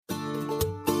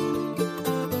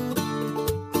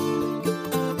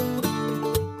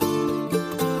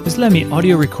Islami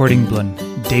audio recording blun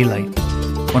Daylight.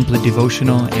 Wanpela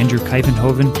devotional Andrew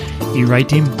Kuyvenhoven,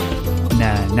 writing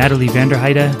na Natalie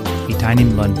Vanderheide,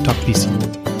 tainim blun Pasin.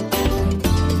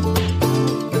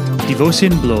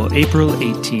 Devotion blo April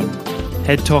 18.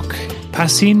 Head talk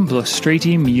Pasin blo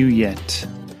Stretim Yu Yet.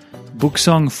 Buk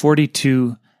Song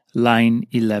 42, lain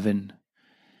 11.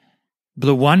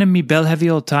 Blo wanem mi bel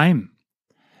hevi oltaim.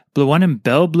 Blo wanem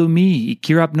bel blu mi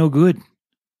kirap nogut.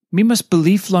 Me must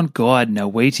believe on God na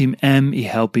wetim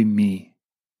helpim me.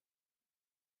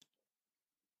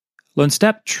 Lon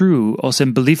stap true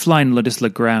Olsem belief line lo dis la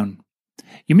graun.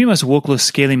 Yumi must walk lo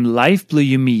skelim laip blu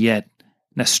Yumi yet,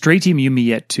 na Stretim Yu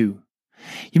Yet too.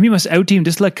 Yumi must autim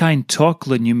dis la kain talk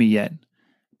lo Yumi yet.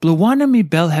 Blo wanem mi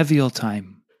bel hevi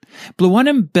autim. Blo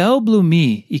wanem bel blu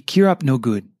mi kirap no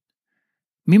good.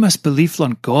 Me must believe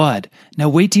on God na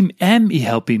wetim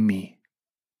helpim me.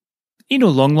 Ino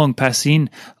longlong Pasin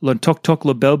lon Toktok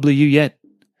lo bel blu Yu Yet.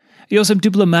 Olsem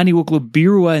tupela mani wok lo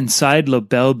birua insait lo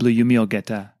bel blu Yumi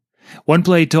olgeta.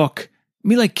 Wanpela tok,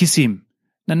 mi laik kisim.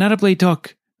 Na narapla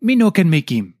tok, mi no can make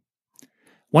him.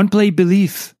 Wanpela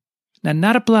belief. Na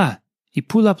narapla,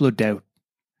 pull up lo doubt.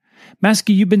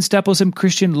 Maski you been stap Olsem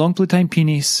Christian long time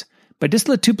penis. By dis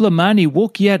la tupela mani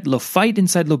wok yet lo fight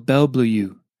inside lo bel blu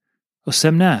Yu.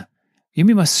 Olsem na,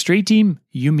 Yumi must Stretim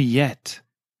Yumi Yet.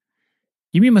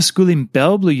 Yumi must skelim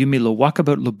bel blu Yumi lo walk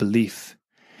about lo belief.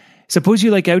 Suppose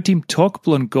you like autim talk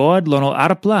blon God lon ol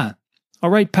arapla.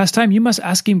 Alright, pastime you must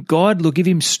ask him God lo give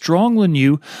him strong lon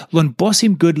you, lon boss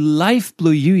him good life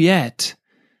blu Yu Yet.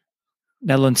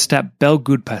 Now lon stap bel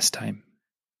good pastime.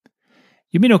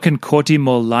 Yumi no can kotim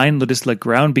mo lain lo dis la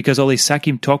graun because all sak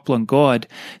him talk blon God.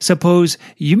 Suppose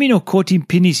Yumi no kotim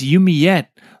pinis Yumi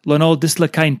Yet, lon all dis la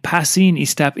kain Pasin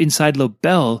stap inside lo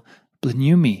bel blon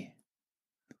Yumi.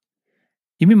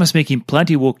 Yumi must make him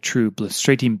plenty walk true, blo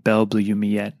Stretim bel blu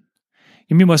Yumi Yet.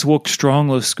 Yumi must walk strong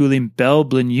lo skelim bel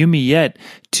blun Yumi Yet,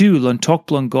 too lon talk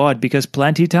blon God, because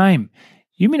plenty time.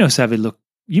 Yumi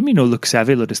no look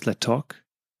savvy lo dis let talk.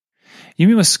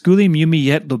 Yumi must skelim Yumi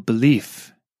Yet lo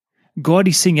belief. God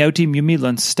he sing autim Yumi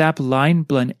lon stap lain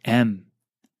blun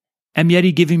yet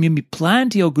he give him Yumi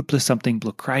plenty o good plus something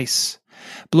blo Christ.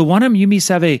 Blo wanem Yumi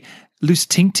save lus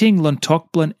tingting lon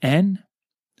talk blun en.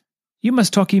 You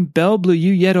must talk him bel blu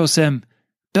Yu Yet Olsem,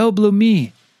 bel blu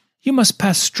me. You must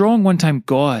pass strong one time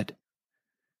God.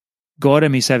 God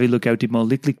mi savi look out him all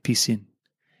lik pisin.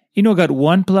 Ino got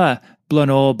Wanpela blon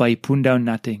all by pun down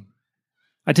nothing.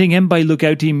 I think by look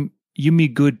out him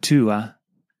Yumi good too, ah.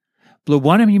 Blo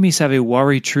wanem Yumi save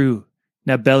worry true,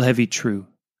 na bel hevi true.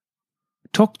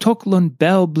 Toktok lon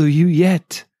bel blu Yu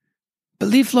Yet.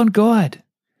 Believe lon God.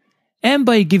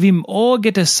 By give him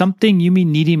olgeta something Yumi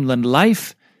need him lon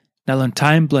life, na lon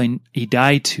time blon he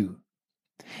die too.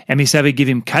 Emi save give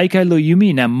him kai lo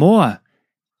Yumi na more.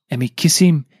 Emi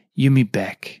kisim Yumi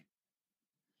back.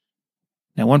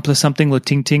 Now Wanpela something lo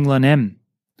ting lon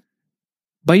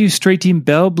By you Stretim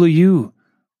bel blu Yu,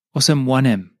 Olsem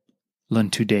wanem lon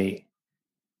today.